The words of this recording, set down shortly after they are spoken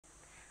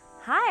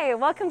Hi,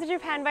 welcome to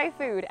Japan by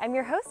Food. I'm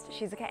your host,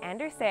 Shizuka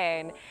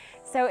Anderson.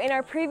 So in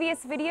our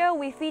previous video,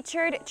 we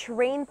featured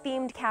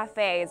train-themed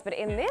cafes, but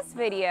in this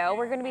video,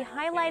 we're going to be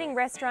highlighting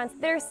restaurants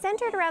that are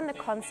centered around the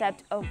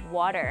concept of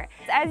water.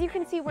 As you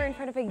can see, we're in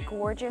front of a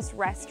gorgeous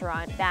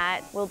restaurant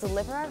that will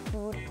deliver our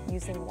food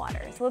using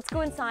water. So let's go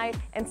inside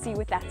and see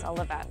what that's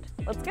all about.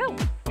 Let's go.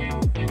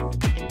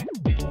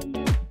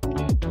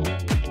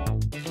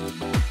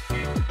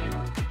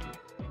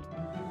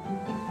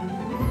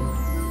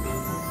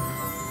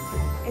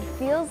 It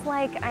feels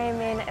like I am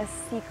in a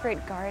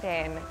secret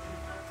garden.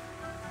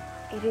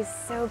 It is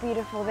so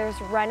beautiful. There's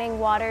running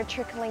water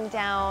trickling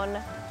down.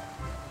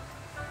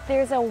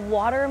 There's a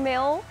water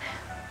mill.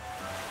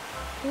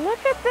 Look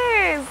at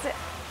this.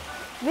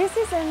 This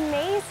is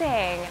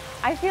amazing.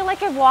 I feel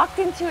like I've walked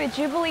into a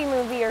Ghibli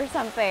movie or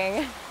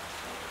something.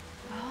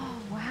 Oh,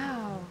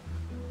 wow.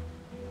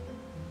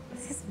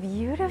 This is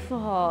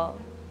beautiful.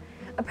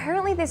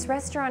 Apparently this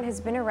restaurant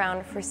has been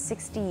around for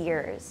 60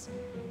 years.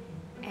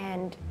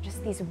 And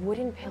just these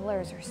wooden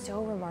pillars are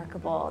so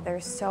remarkable.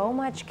 There's so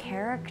much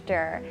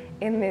character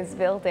in this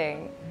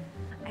building.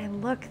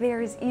 And look,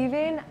 there's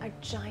even a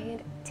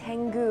giant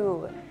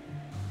tengu.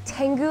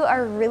 Tengu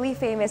are really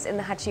famous in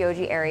the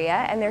Hachioji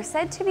area, and they're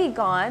said to be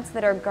gods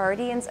that are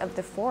guardians of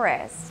the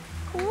forest.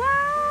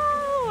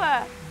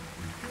 Wow!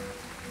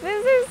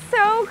 This is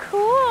so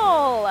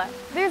cool!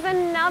 There's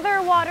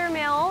another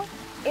watermill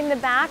in the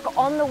back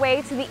on the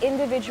way to the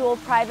individual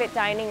private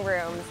dining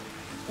rooms.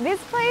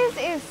 This place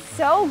is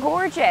so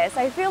gorgeous.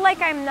 I feel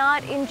like I'm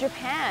not in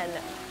Japan.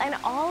 And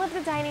all of the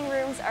dining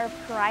rooms are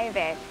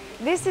private.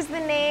 This is the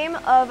name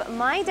of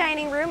my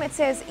dining room. It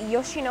says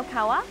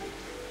Yoshinokawa,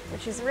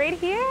 which is right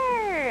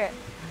here.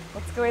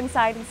 Let's go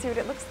inside and see what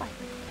it looks like.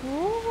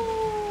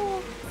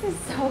 Ooh, this is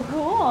so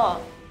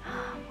cool.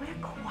 What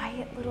a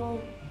quiet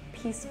little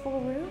peaceful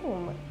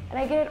room. And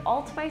I get it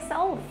all to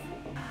myself.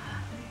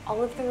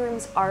 All of the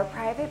rooms are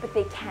private, but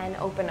they can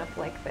open up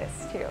like this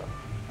too.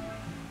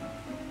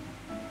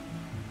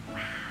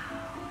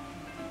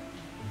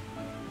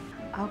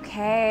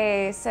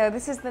 Okay, so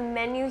this is the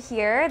menu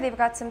here. They've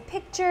got some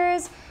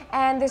pictures,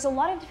 and there's a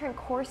lot of different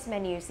course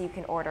menus you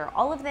can order.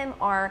 All of them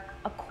are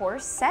a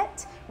course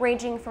set,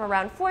 ranging from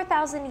around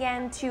 4,000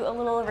 yen to a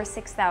little over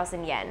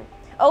 6,000 yen.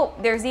 Oh,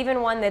 there's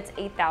even one that's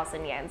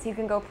 8,000 yen, so you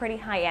can go pretty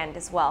high-end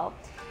as well.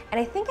 And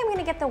I think I'm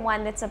gonna get the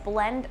one that's a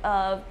blend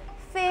of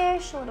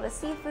fish, a little bit of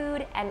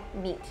seafood, and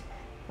meat.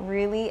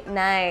 Really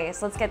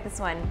nice. Let's get this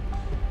one.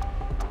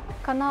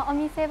 このお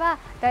店は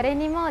誰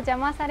にも邪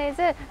魔され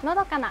ずの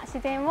どかな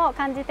自然を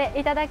感じて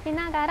いただき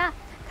ながら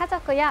家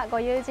族やご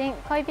友人、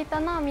恋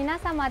人の皆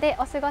様で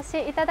お過ごし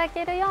いただ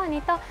けるよう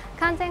にと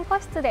完全個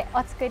室で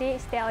お作り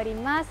しており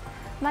ます。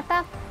ま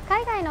た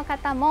海外の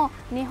方も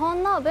日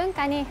本の文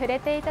化に触れ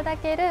ていただ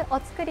けるお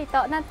作り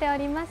となってお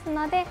ります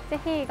のでぜ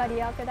ひご利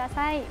用くだ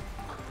さい。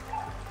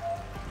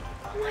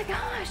Oh my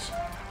gosh!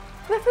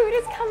 The food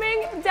is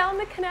coming down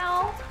the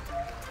canal.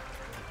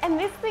 And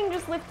this thing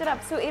just lifted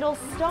up so it'll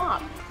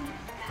stop.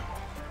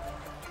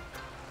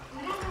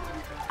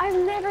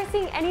 I've never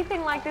seen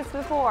anything like this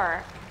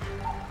before.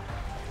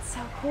 It's so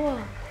cool.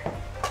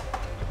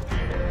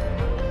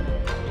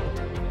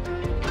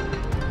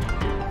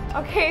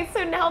 Okay,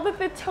 so now that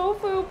the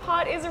tofu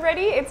pot is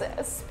ready, it's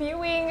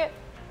spewing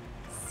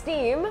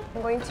steam.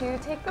 I'm going to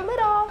take the lid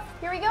off.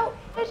 Here we go.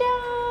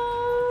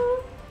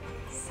 Ta-da!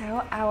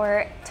 So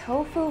our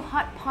tofu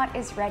hot pot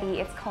is ready.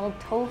 It's called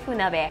tofu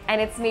nabe,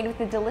 and it's made with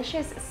a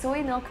delicious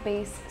soy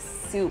milk-based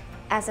soup.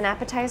 As an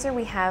appetizer,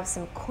 we have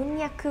some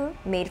konnyaku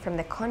made from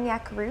the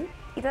konjac root.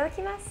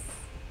 Itadakimasu.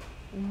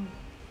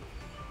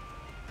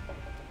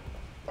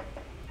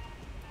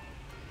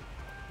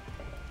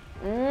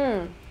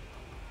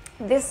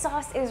 This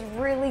sauce is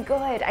really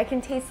good. I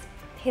can taste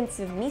hints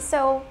of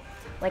miso,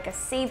 like a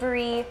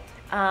savory,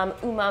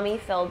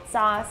 umami-filled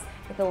sauce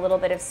with a little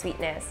bit of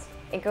sweetness.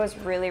 It goes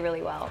really,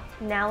 really well.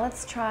 Now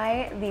let's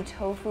try the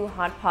tofu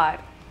hot pot.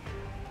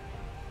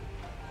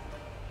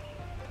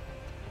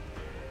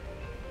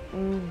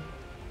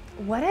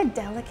 What a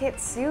delicate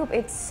soup.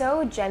 It's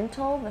so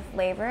gentle, the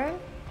flavor,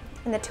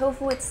 and the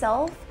tofu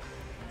itself,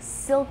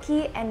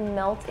 silky and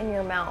melt in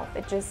your mouth.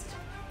 It just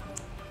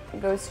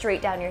goes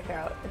straight down your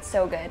throat. It's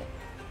so good.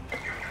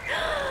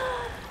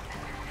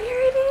 Here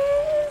it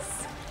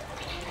is.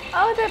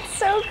 Oh, that's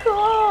so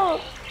cool.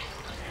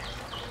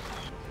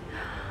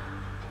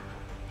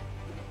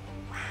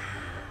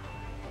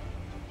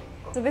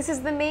 So this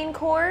is the main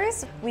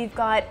course. We've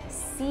got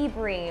sea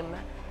bream,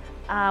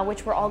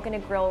 which we're all gonna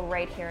grill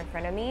right here in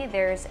front of me.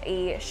 There's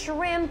a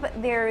shrimp,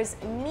 there's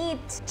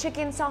meat,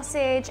 chicken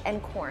sausage,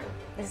 and corn.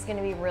 This is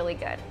gonna be really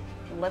good.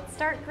 Let's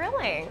start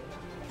grilling.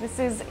 This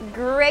is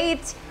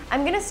great.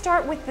 I'm gonna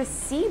start with the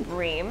sea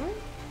bream.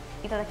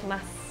 Itadakimasu.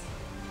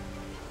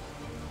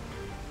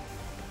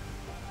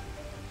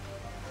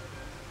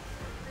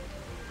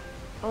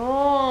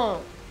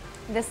 Oh,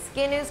 the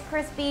skin is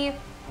crispy.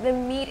 The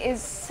meat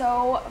is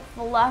so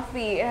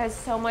fluffy. It has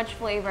so much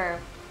flavor.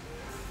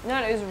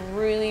 That is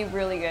really,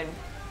 really good.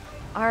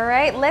 All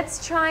right,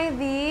 let's try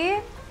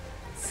the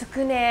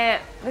Tsukune.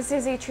 This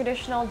is a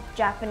traditional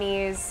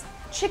Japanese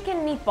chicken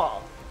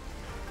meatball.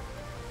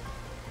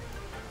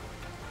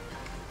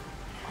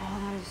 Oh,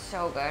 that is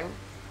so good.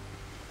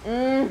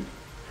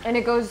 And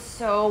it goes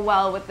so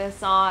well with this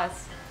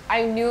sauce.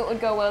 I knew it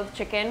would go well with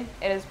chicken.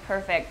 It is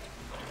perfect.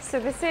 So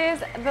this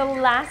is the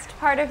last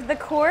part of the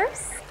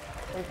course.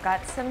 We've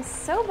got some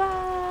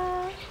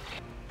soba.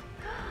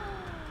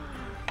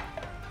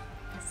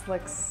 This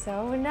looks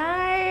so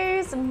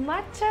nice.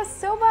 Matcha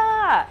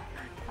soba.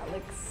 That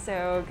looks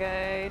so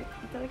good.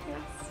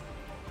 Itadakimasu.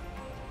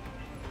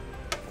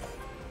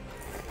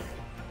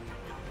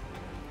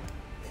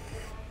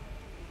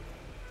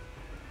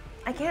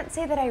 I can't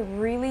say that I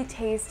really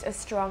taste a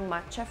strong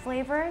matcha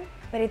flavor,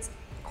 but it's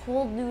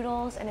cold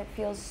noodles and it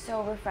feels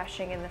so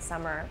refreshing in the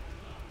summer.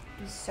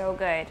 It's so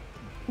good.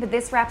 But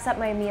this wraps up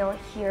my meal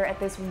here at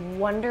this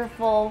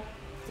wonderful,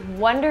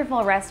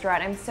 wonderful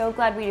restaurant. I'm so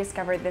glad we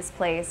discovered this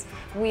place.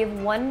 We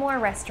have one more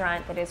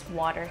restaurant that is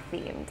water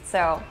themed.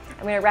 So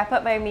I'm gonna wrap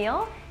up my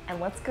meal and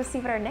let's go see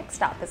what our next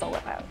stop is all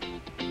about.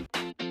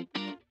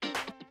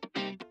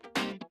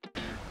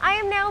 I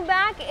am now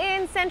back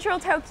in central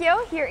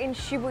Tokyo, here in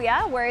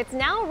Shibuya, where it's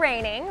now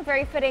raining,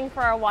 very fitting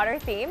for our water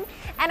theme.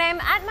 And I'm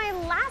at my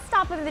last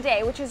stop of the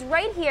day, which is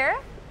right here.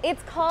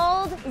 It's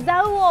called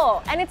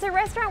Zauo, and it's a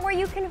restaurant where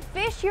you can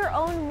fish your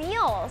own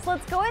meals.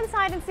 Let's go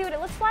inside and see what it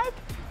looks like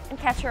and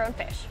catch your own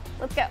fish.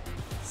 Let's go.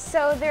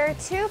 So there are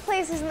two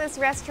places in this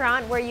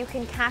restaurant where you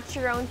can catch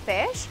your own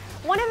fish.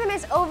 One of them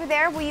is over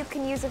there where you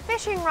can use a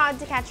fishing rod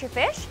to catch your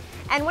fish.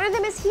 And one of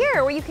them is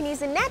here where you can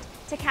use a net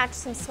to catch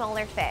some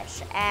smaller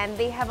fish. And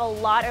they have a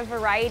lot of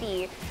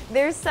variety.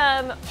 There's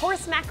some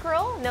horse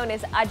mackerel known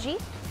as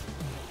aji.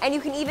 And you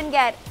can even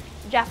get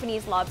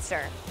Japanese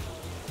lobster.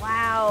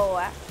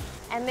 Wow.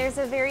 And there's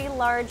a very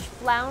large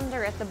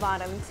flounder at the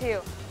bottom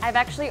too. I've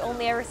actually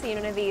only ever seen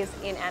one of these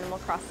in Animal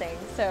Crossing.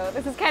 So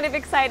this is kind of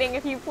exciting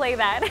if you play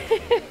that.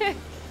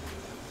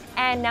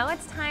 And now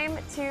it's time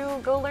to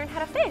go learn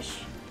how to fish.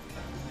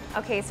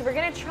 Okay, so we're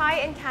gonna try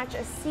and catch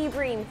a sea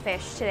bream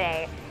fish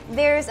today.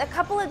 There's a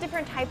couple of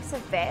different types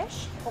of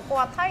fish. ここ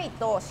はタイ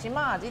とシ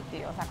マアジって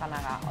いうお魚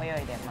が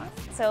泳いでま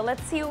す。 So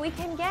let's see what we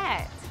can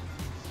get.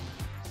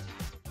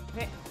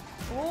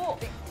 Oh,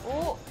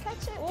 oh,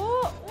 catch it.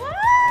 Oh, what?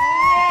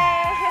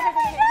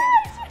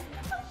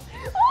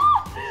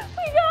 Oh,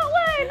 we got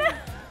one.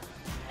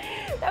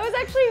 That was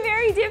actually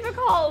very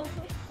difficult.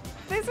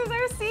 This is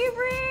our sea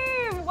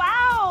bream.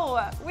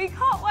 Wow, we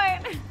caught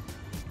one.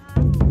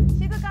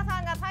 静香さ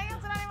んがタイを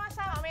釣られまし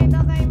た。おめで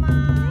とうございます。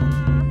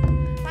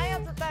タイを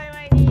釣った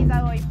前に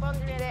ザウを一本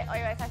締めでお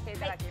祝いさせてい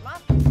ただきま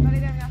す。それ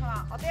では皆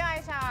様お手合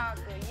いシャー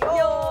ク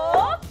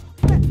よ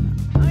ー。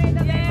おめで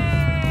とうございま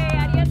す。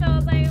ありがとう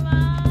ございま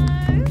す。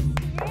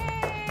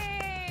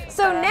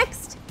 So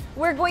next,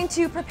 we're going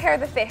to prepare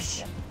the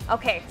fish.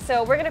 Okay,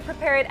 so we're going to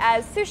prepare it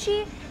as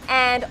sushi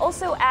and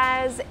also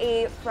as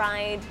a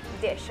fried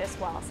dish as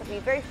well. So it'll be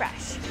very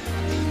fresh.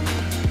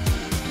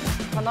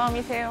 このお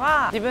店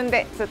は自分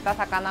で釣った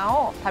魚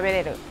を食べ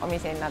れるお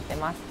店になって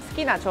ます。好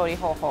きな調理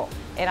方法を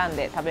選ん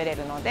で食べれ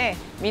るので、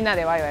みんな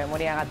でワイワイ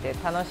盛り上がって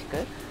楽し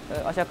く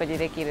お食事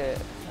できる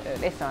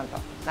レストランと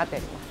なってお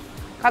ります。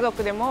家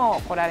族で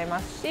も来られま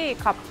すし、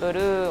カップ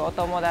ル、お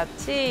友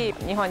達、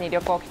日本に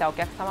旅行来たお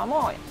客様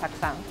もたく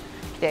さん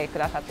来てく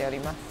ださっており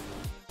ます。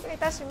失礼い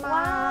たし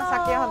ます。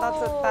先ほど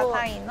釣った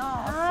タイの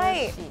お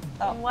寿司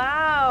と、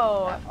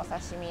お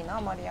刺身の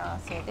盛り合わ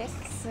せで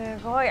す。す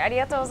ごい、あり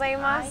がとうござい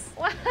ます。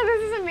Wow,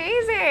 this is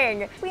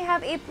amazing. We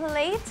have a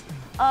plate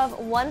of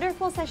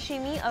wonderful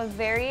sashimi of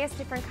various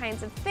different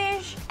kinds of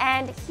fish,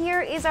 and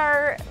here is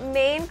our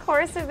main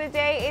course of the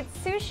day. It's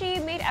sushi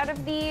made out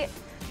of the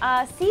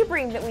sea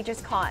bream that we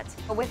just caught.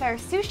 With our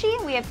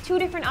sushi, we have two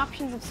different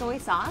options of soy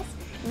sauce.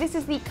 This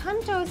is the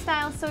Kanto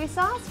style soy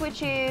sauce,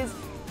 which is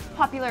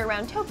popular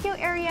around Tokyo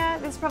area.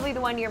 This is probably the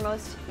one you're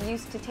most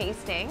used to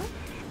tasting.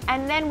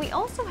 And then we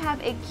also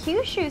have a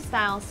Kyushu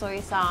style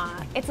soy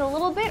sauce. It's a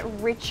little bit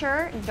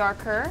richer,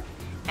 darker,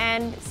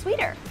 and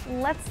sweeter.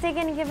 Let's dig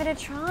in and give it a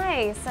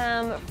try.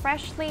 Some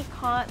freshly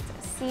caught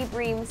sea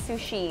bream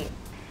sushi.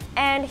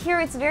 And here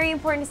it's very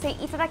important to say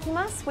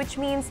itadakimasu, which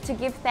means to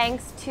give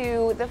thanks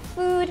to the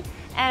food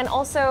and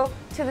also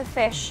to the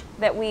fish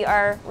that we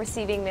are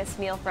receiving this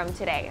meal from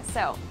today.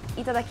 So,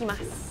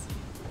 itadakimasu.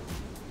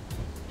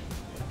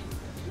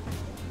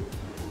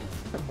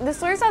 The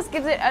soy sauce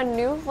gives it a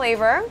new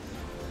flavor.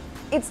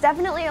 It's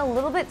definitely a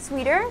little bit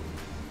sweeter,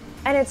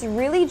 and it's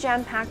really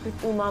jam-packed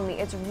with umami.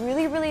 It's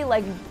really, really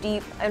like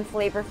deep and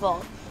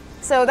flavorful.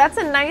 So that's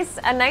a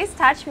nice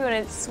touch if you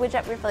want to switch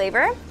up your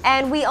flavor.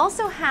 And we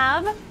also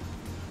have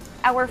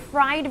our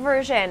fried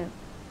version.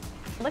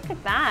 Look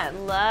at that,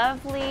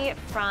 lovely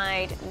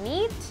fried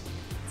meat.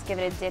 Let's give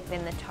it a dip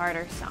in the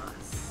tartar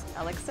sauce.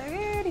 That looks so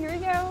good, here we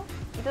go.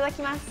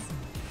 Itadakimasu.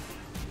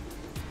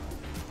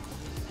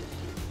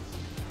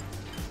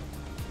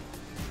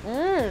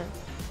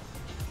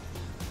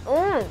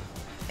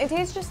 It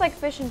tastes just like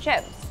fish and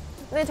chips.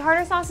 The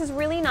tartar sauce is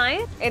really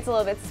nice. It's a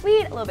little bit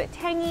sweet, a little bit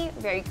tangy,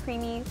 very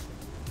creamy.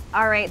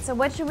 All right, so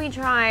what should we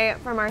try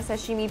from our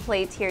sashimi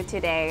plates here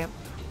today?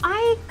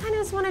 I kind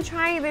of just want to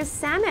try this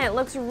salmon. It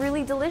looks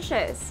really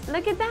delicious.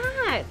 Look at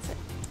that.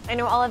 I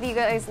know all of you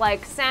guys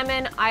like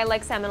salmon. I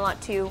like salmon a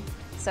lot too.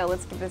 So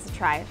let's give this a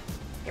try.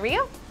 Here we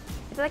go.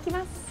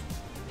 Itadakimasu.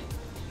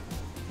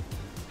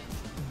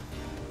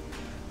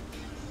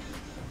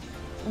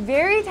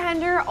 Very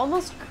tender,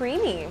 almost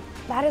creamy.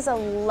 That is a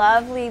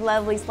lovely,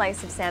 lovely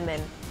slice of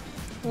salmon.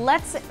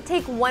 Let's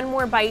take one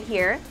more bite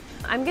here.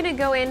 I'm gonna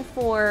go in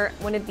for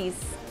one of these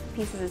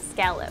pieces of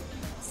scallop.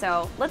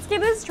 So let's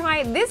give this a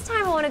try. This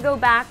time I wanna go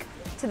back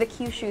to the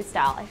Kyushu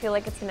style. I feel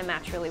like it's gonna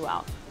match really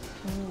well.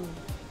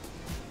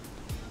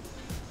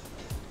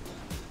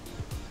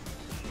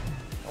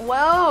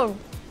 Whoa,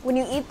 when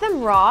you eat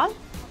them raw,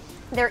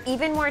 they're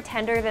even more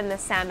tender than the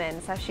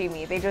salmon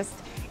sashimi.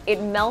 It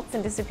melts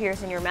and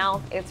disappears in your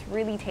mouth. It's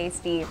really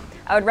tasty.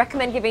 I would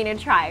recommend giving it a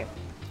try.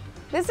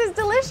 This is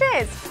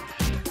delicious.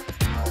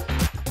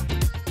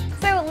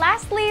 So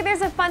lastly, there's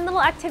a fun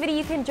little activity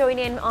you can join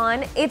in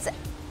on. It's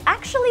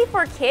actually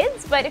for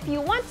kids, but if you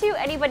want to,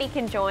 anybody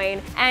can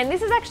join. And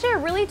this is actually a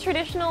really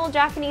traditional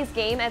Japanese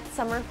game at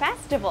summer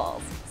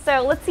festivals.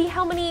 So let's see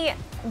how many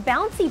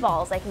bouncy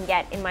balls I can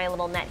get in my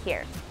little net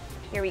here.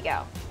 Here we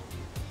go.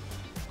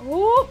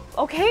 Ooh,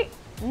 okay.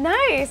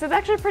 Nice, it's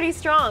actually pretty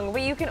strong,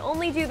 but you can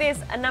only do this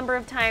a number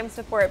of times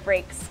before it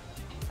breaks.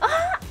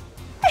 Ah,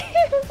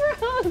 it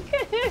broke.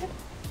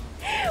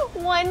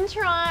 One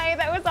try,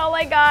 that was all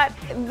I got.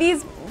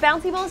 These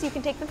bouncy balls, you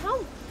can take them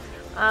home.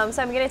 So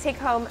I'm gonna take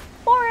home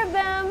 4 of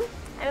them,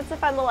 and it's a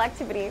fun little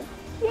activity.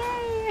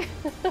 Yay!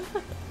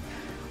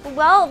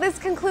 Well, this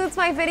concludes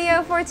my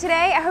video for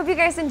today. I hope you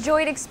guys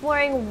enjoyed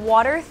exploring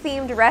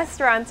water-themed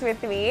restaurants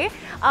with me.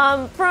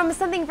 From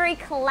something very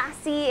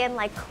classy and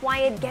like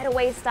quiet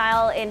getaway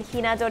style in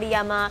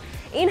Hinadoriyama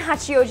in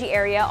Hachioji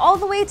area, all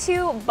the way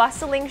to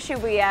bustling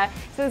Shibuya.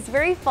 So it's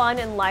very fun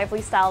and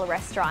lively style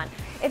restaurant.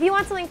 If you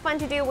want something fun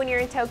to do when you're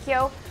in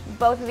Tokyo,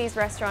 both of these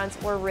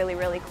restaurants were really,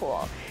 really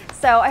cool.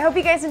 So I hope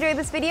you guys enjoyed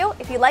this video.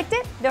 If you liked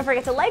it, don't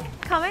forget to like,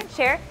 comment,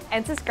 share,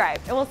 and subscribe.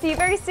 And we'll see you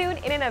very soon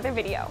in another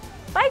video.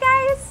 Bye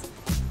guys!